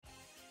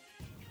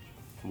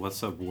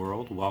What's up,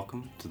 world?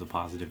 Welcome to the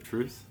Positive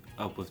Truth,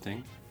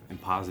 Uplifting, and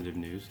positive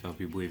news to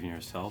help you believe in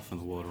yourself and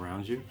the world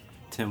around you.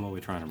 Tim, what are we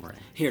trying to bring?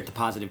 Here at The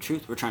Positive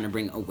Truth, we're trying to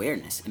bring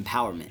awareness,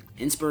 empowerment,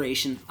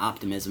 inspiration,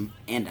 optimism,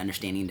 and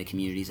understanding to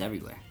communities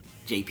everywhere.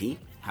 JP,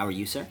 how are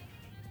you, sir?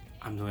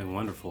 I'm doing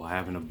wonderful. I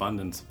have an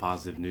abundance of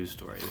positive news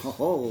stories.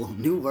 Oh,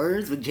 new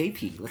words with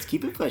JP. Let's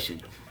keep it pushing.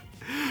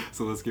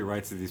 So let's get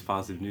right to these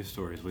positive news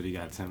stories. What do you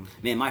got, Tim?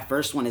 Man, my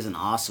first one is an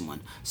awesome one.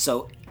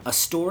 So, a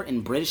store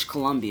in British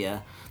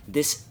Columbia,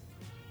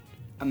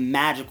 a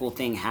magical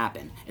thing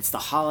happened. It's the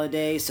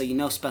holiday, so you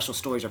know special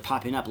stories are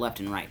popping up left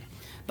and right.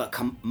 But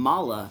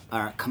Kamali,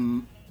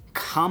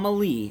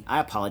 I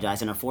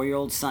apologize, and her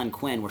 4-year-old son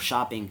Quinn were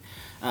shopping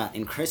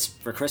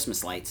for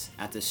Christmas lights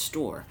at this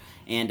store,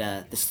 and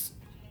this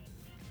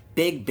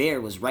big bear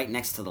was right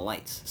next to the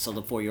lights. So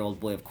the 4-year-old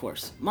boy, of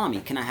course,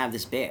 "Mommy, can I have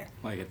this bear?"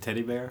 Like a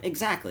teddy bear?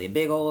 Exactly, a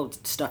big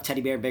old stuffed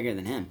teddy bear bigger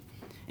than him.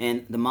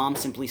 And the mom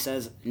simply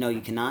says, "No,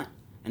 you cannot."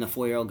 And the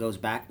 4-year-old goes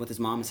back with his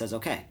mom and says,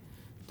 "Okay."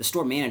 The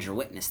store manager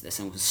witnessed this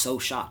and was so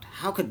shocked.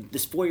 How could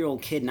this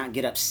 4-year-old kid not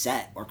get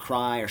upset or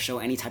cry or show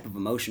any type of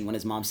emotion when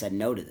his mom said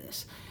no to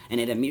this? And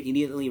it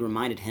immediately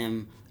reminded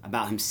him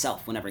about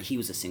himself whenever he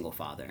was a single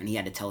father, and he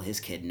had to tell his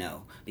kid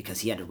no because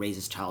he had to raise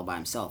his child by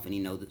himself, and he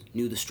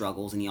knew the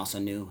struggles, and he also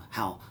knew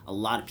how a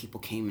lot of people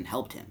came and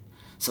helped him.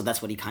 So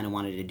that's what he kind of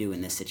wanted to do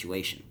in this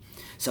situation.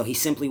 So he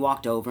simply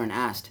walked over and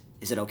asked,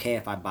 "Is it okay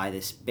if I buy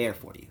this bear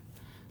for you?"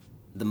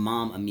 The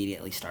mom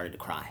immediately started to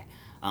cry.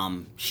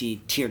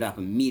 She teared up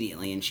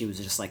immediately, and she was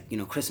just like,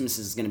 Christmas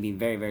is going to be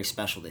very, very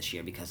special this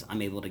year because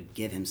I'm able to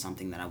give him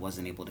something that I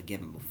wasn't able to give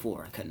him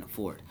before. I couldn't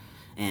afford.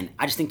 And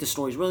I just think the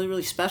story is really,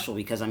 really special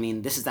because,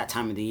 this is that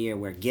time of the year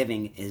where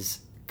giving is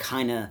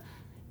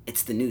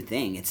it's the new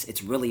thing.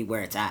 It's really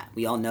where it's at.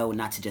 We all know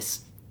not to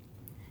just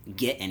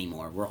get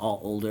anymore. We're all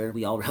older.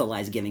 We all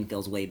realize giving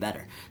feels way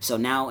better. So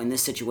now in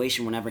this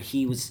situation, whenever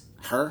he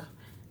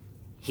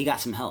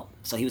got some help.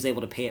 So he was able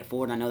to pay it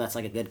forward. I know that's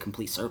like a good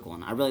complete circle,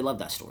 and I really love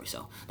that story.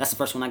 So that's the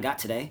first one I got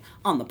today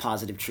on The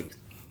Positive Truth.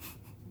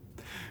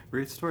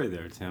 Great story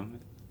there, Tim.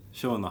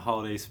 Showing the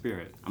holiday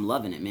spirit. I'm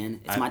loving it,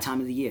 man. It's my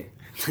time of the year.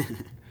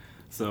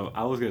 So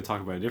I was going to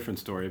talk about a different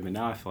story, but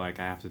now I feel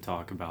like I have to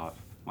talk about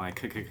my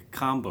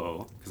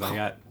combo because I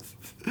got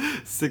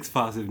 6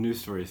 positive news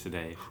stories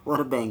today.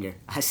 What a banger.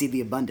 I see the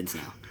abundance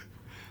now.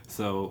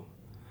 So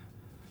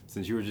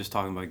since you were just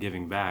talking about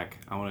giving back,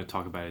 I want to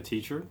talk about a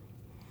teacher.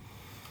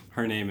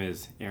 Her name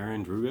is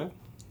Erin Druga,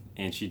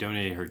 and she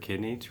donated her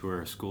kidney to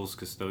her school's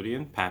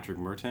custodian, Patrick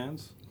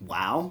Mertens.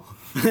 Wow.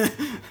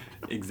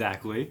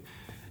 Exactly.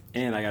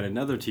 And I got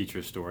another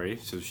teacher story,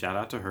 so shout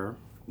out to her,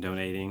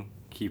 donating,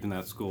 keeping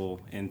that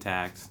school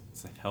intact.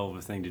 It's a hell of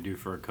a thing to do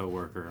for a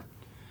coworker.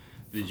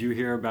 Did you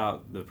hear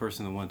about the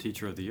person that won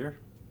Teacher of the Year?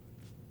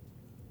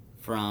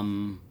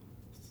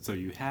 So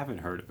you haven't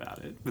heard about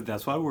it, but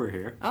that's why we're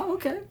here. Oh,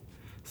 okay.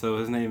 So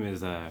his name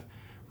is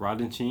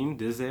Radhanchin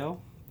Dizale.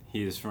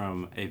 He is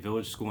from a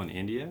village school in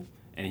India,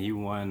 and he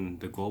won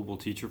the Global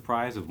Teacher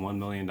Prize of $1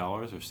 million,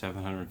 or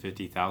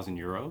 750,000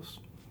 euros.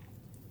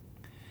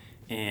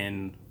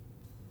 And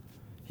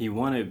he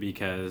won it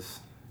because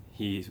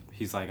he's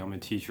like, "I'm a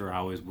teacher, I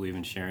always believe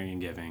in sharing and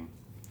giving."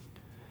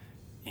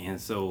 And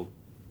so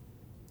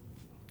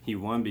he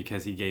won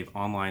because he gave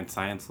online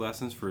science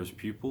lessons for his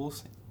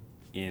pupils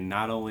in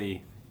not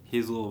only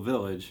his little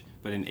village,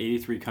 but in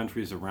 83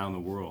 countries around the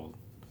world,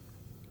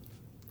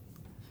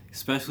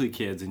 especially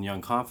kids in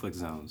young conflict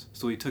zones.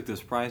 So he took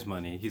this prize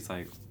money. He's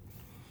like,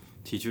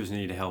 teachers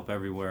need help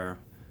everywhere.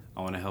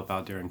 I want to help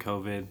out during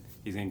COVID.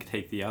 He's going to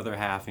take the other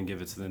half and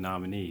give it to the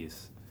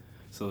nominees.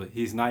 So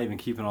he's not even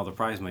keeping all the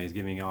prize money. He's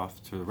giving it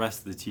off to the rest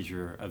of the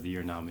Teacher of the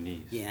Year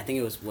nominees. Yeah, I think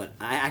it was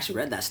I actually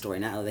read that story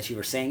now that you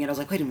were saying it. I was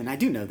like, wait a minute, I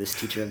do know this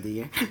Teacher of the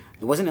Year.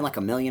 Wasn't it like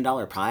 $1 million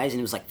prize? And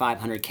it was like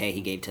 $500K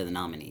he gave to the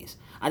nominees.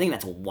 I think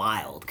that's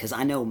wild because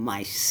I know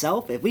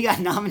myself, if we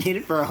got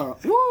nominated for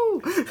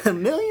 $1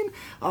 million,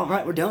 all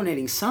right, we're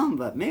donating some,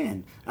 but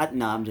man,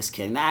 no, I'm just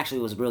kidding. That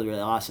actually was really, really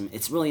awesome.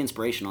 It's really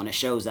inspirational, and it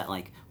shows that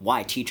like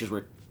why teachers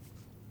were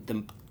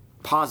the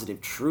Positive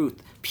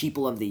Truth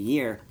People of the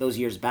Year those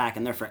years back,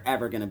 and they're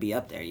forever going to be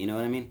up there. You know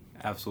what I mean?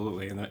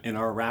 Absolutely. In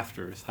our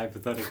rafters,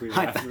 hypothetically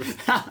rafters.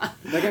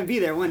 They're going to be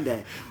there one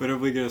day. But if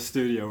we get a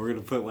studio, we're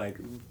going to put like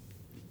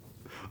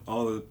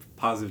all the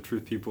Positive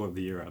Truth People of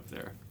the Year up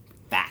there.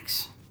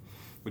 Facts.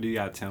 What do you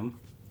got, Tim?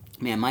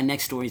 Man, my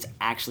next story is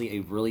actually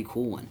a really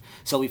cool one.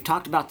 So we've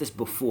talked about this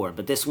before,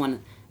 but this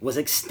one was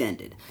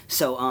extended.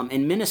 So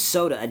in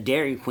Minnesota, a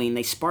Dairy Queen,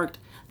 they sparked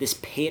this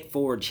pay it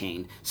forward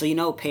chain.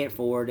 So pay it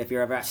forward if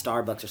you're ever at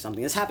Starbucks or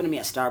something. This happened to me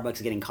at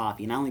Starbucks getting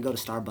coffee, and I only go to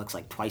Starbucks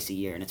like twice a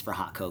year, and it's for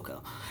hot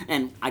cocoa.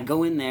 And I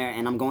go in there,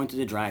 and I'm going through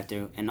the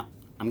drive-thru, and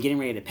I'm getting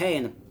ready to pay,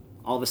 and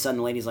all of a sudden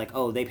the lady's like,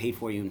 "Oh, they paid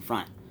for you in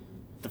front."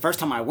 The first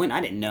time I went, I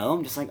didn't know.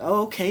 I'm just like,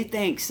 "Oh, okay,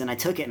 thanks," and I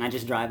took it, and I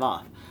just drive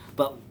off.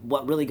 But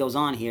what really goes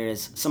on here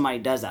is somebody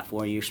does that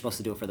for you. You're supposed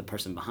to do it for the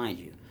person behind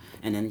you.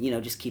 And then,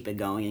 just keep it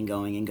going and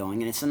going and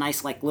going. And it's a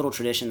nice, little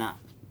tradition that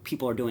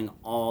people are doing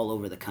all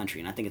over the country,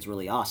 and I think it's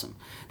really awesome.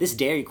 This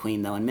Dairy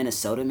Queen, though, in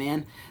Minnesota,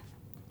 man,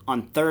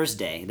 on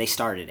Thursday, they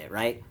started it,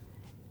 right?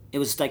 It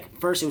was like,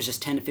 first it was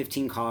just 10 to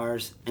 15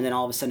 cars, and then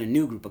all of a sudden a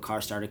new group of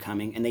cars started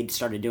coming, and they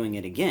started doing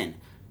it again.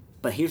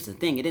 But here's the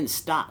thing, it didn't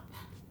stop.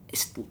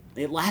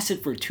 It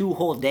lasted for 2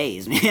 whole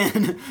days,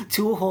 man.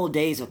 2 whole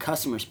days of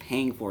customers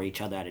paying for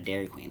each other at a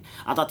Dairy Queen.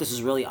 I thought this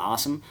was really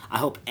awesome. I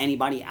hope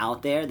anybody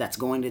out there that's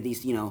going to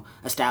these,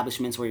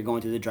 establishments where you're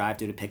going through the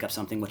drive-thru to pick up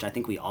something, which I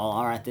think we all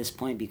are at this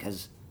point,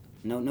 because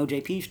no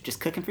JP, just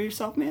cooking for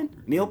yourself, man.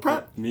 Meal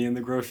prep. Me in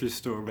the grocery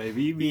store,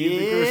 baby. Me in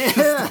the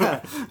grocery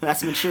store.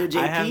 That's mature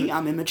JP.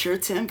 I'm immature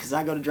Tim, because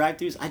I go to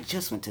drive-thrus. I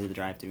just went to the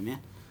drive-thru,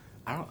 man.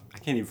 I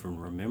can't even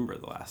remember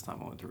the last time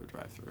I went through a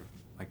drive-thru,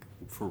 like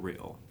for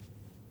real.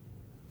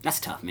 That's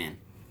tough, man.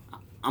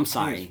 I'm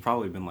sorry. It's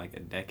probably been like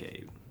a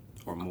decade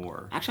or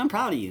more. Actually, I'm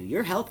proud of you.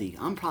 You're healthy.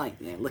 I'm probably...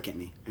 Yeah, look at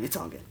me. It's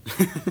all good.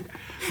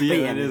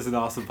 Yeah, it is an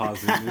awesome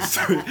positive news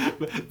story.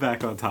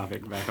 Back on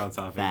topic.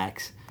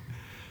 Facts.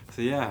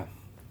 So, yeah.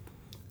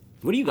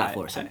 What do you got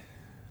for us?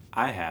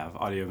 I have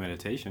audio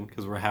meditation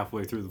because we're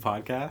halfway through the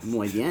podcast.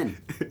 Muy bien.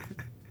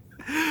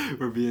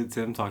 We're being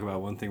Tim talk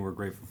about one thing we're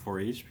grateful for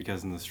each,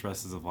 because in the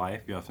stresses of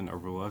life, you often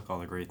overlook all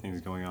the great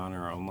things going on in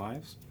our own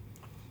lives.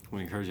 We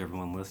encourage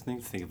everyone listening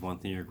to think of one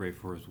thing you're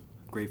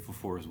grateful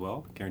for as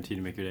well. Guaranteed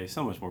to make your day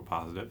so much more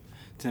positive.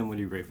 Tim, what are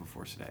you grateful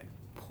for today?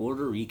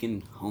 Puerto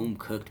Rican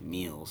home-cooked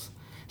meals.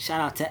 Shout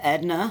out to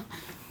Edna.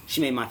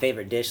 She made my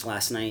favorite dish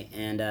last night,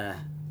 and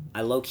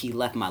I low-key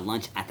left my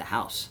lunch at the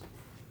house.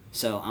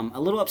 So I'm a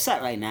little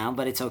upset right now,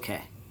 but it's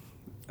okay.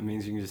 That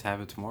means you can just have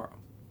it tomorrow.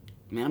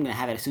 Man, I'm going to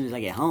have it as soon as I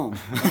get home.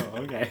 Oh,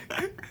 okay.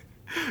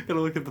 Gotta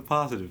look at the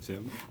positive,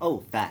 Tim.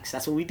 Oh, facts.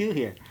 That's what we do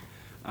here.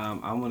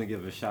 I want to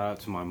give a shout out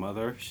to my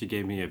mother. She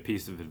gave me a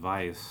piece of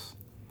advice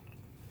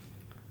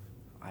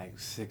like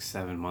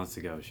 6-7 months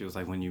ago. She was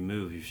like, when you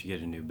move, you should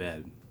get a new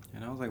bed.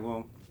 And I was like,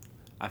 well,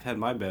 I've had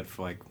my bed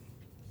for I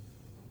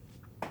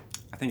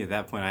think at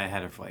that point I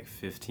had it for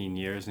 15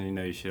 years, and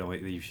you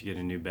should get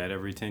a new bed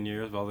every 10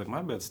 years. But I was like,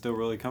 my bed's still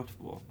really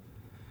comfortable.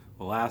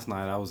 Well, last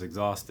night I was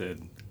exhausted.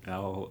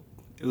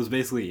 It was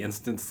basically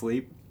instant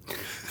sleep.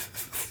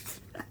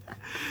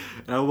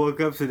 And I woke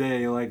up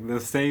today in the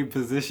same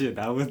position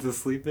I went to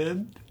sleep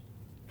in.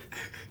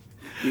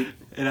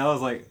 And I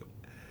was like,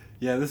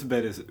 yeah, this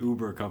bed is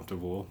uber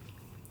comfortable.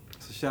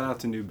 So shout out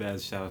to new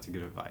beds, shout out to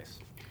good advice.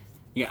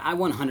 Yeah, I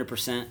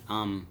 100%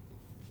 am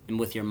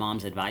with your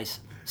mom's advice.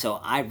 So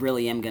I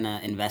really am going to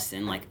invest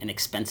in an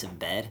expensive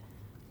bed.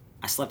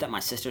 I slept at my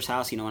sister's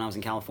house, when I was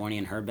in California,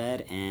 in her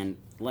bed, and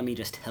let me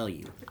just tell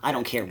you, I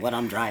don't care what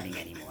I'm driving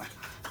anymore.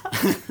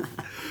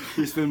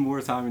 You spend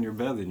more time in your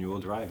bed than you will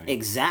driving.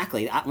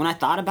 Exactly. When I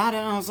thought about it,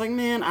 I was like,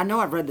 man, I know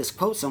I've read this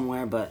quote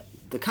somewhere, but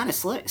the kind of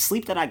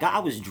sleep that I got, I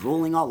was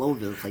drooling all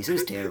over the place. It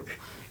was terrible.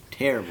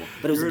 Terrible.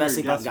 But it was the best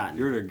sleep I've gotten.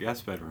 You were in a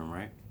guest bedroom,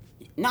 right?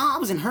 No, I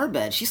was in her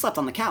bed. She slept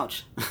on the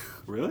couch.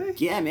 Really?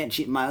 Yeah, man.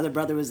 My other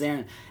brother was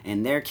there,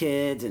 and their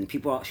kids, and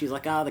people. She was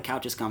like, oh, the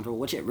couch is comfortable,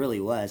 which it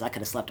really was. I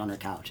could have slept on her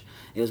couch.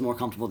 It was more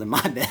comfortable than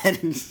my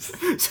bed.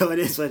 So it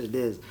is what it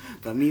is.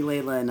 But me,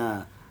 Layla,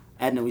 and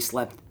Edna, we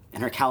slept in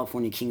her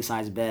California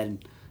king-size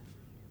bed.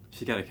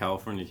 She got a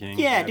California king?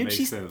 Yeah, dude,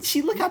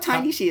 she look how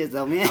tiny she is,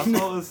 though, man.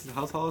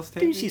 How tall is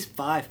Tammy? Dude, she's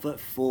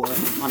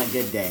 5'4" on a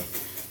good day.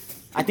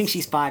 I think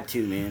she's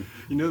 5'2", man.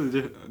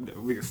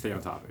 We can stay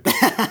on topic.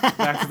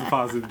 Back to the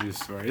positive news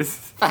stories.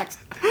 Facts.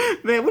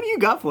 Man, what do you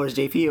got for us,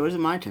 JP? Or is it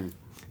my turn?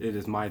 It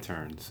is my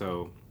turn.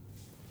 So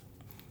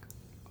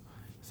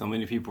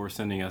many people were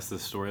sending us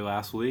this story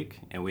last week,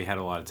 and we had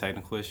a lot of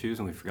technical issues,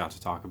 and we forgot to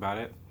talk about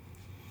it.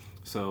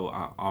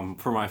 So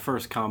for my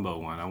first combo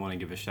one, I want to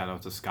give a shout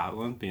out to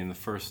Scotland, being the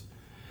first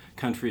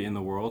country in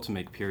the world to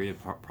make period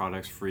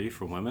products free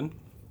for women.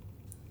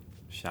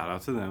 Shout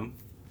out to them.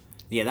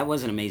 Yeah, that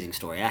was an amazing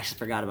story. I actually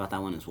forgot about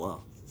that one as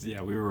well.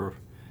 Yeah, we were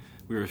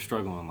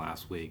struggling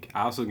last week.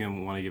 I also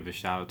want to give a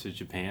shout out to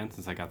Japan,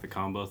 since I got the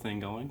combo thing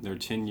going. Their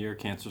 10-year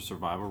cancer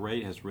survival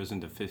rate has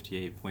risen to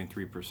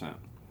 58.3%.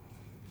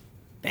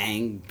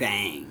 Bang,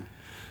 bang.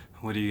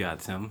 What do you got,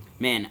 Tim?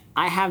 Man,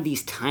 I have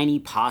these tiny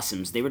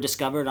possums. They were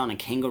discovered on a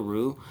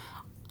kangaroo.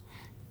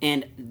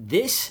 And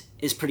this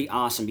is pretty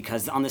awesome,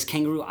 because on this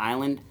kangaroo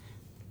island,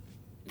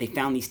 they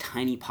found these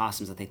tiny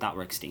possums that they thought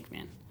were extinct,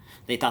 man.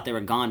 They thought they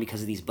were gone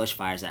because of these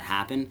bushfires that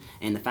happened,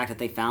 and the fact that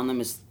they found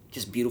them is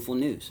just beautiful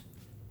news.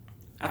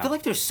 I feel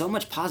like there's so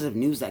much positive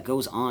news that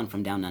goes on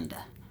from down under.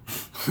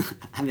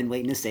 I've been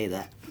waiting to say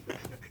that.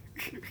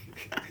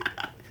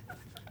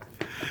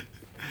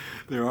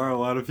 There are a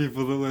lot of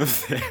people that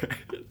live there.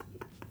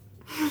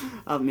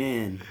 Oh,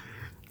 man.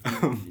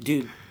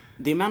 Dude,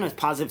 the amount of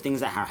positive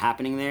things that are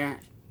happening there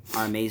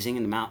are amazing,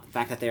 and the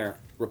fact that they're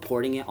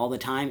reporting it all the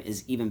time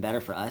is even better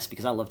for us,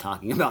 because I love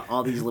talking about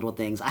all these little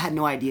things. I had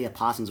no idea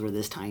possums were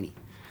this tiny.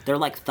 They're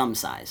like thumb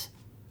size.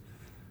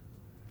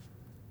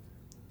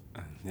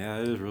 Yeah,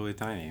 it is really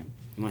tiny.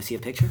 You want to see a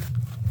picture?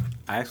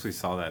 I actually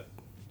saw that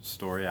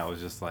story. I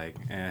was just like,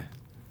 eh.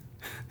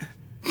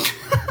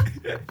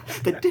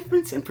 The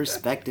difference in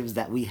perspectives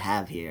that we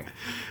have here.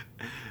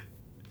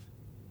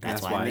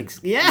 That's why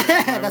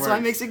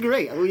it makes it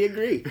great. We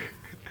agree.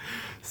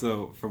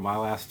 So, for my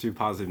last two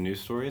positive news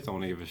stories, I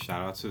want to give a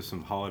shout out to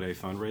some holiday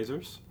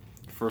fundraisers.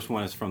 First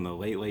one is from the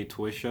Late Late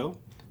Toy Show.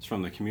 It's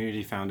from the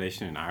Community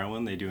Foundation in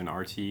Ireland. They do an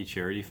RTE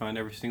charity fund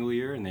every single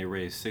year, and they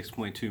raise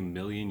 6.2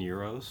 million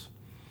euros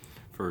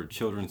for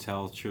children's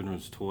health,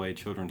 children's toy,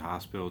 children's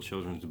hospital,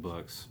 children's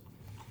books.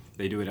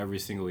 They do it every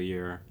single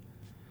year.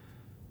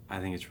 I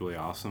think it's really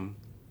awesome.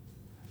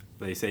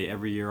 They say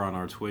every year on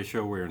our toy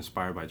show, we're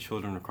inspired by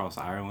children across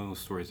Ireland with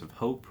stories of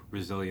hope,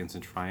 resilience,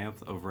 and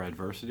triumph over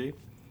adversity.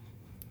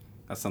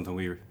 That's something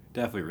we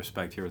definitely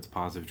respect here at the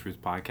Positive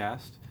Truth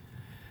Podcast.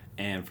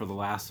 And for the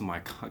last of my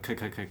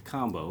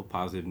combo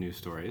positive news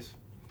stories,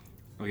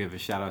 I'll give a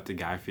shout out to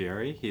Guy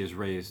Fieri. He has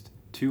raised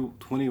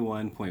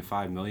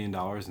 $21.5 million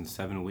in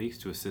 7 weeks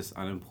to assist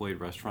unemployed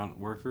restaurant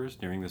workers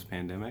during this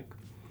pandemic.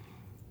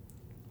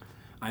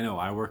 I know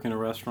I work in a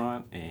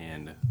restaurant,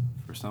 and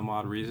for some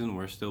odd reason,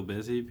 we're still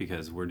busy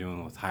because we're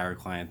dealing with higher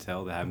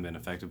clientele that haven't been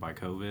affected by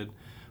COVID.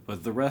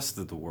 But the rest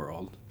of the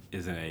world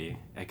is in a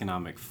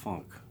economic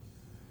funk,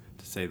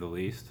 to say the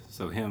least.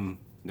 So him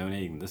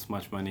donating this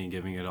much money and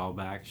giving it all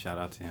back, shout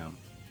out to him.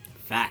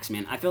 Facts,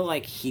 man. I feel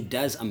like he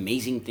does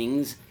amazing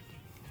things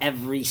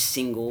every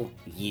single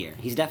year.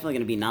 He's definitely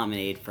going to be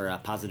nominated for a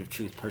Positive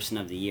Truth Person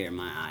of the Year in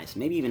my eyes.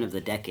 Maybe even of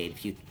the decade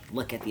if you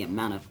look at the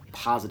amount of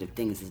positive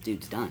things this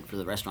dude's done for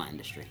the restaurant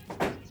industry.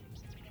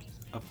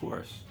 Of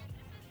course.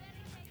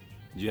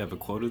 Do you have a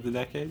quote of the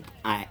decade?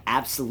 I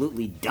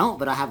absolutely don't,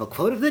 but I have a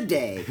quote of the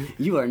day.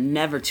 You are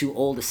never too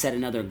old to set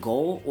another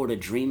goal or to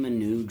dream a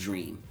new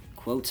dream.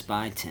 Quotes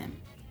by Tim.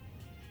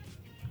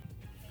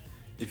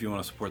 If you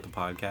want to support the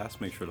podcast,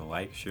 make sure to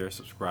like, share,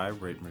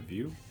 subscribe, rate, and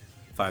review.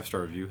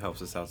 5-star review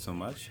helps us out so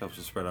much, helps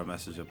us spread our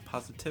message of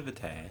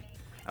positivity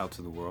out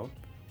to the world.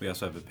 We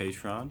also have a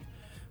Patreon,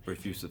 where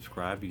if you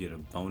subscribe, you get a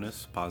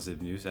bonus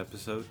positive news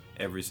episode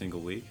every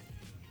single week.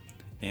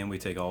 And we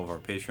take all of our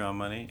Patreon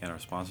money and our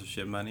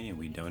sponsorship money, and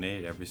we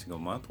donate it every single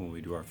month when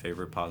we do our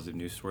favorite positive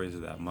news stories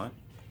of that month.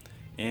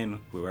 And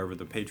whoever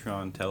the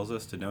Patreon tells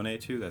us to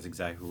donate to, that's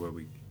exactly where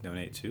we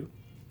donate to.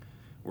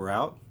 We're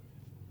out.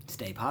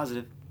 Stay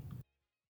positive.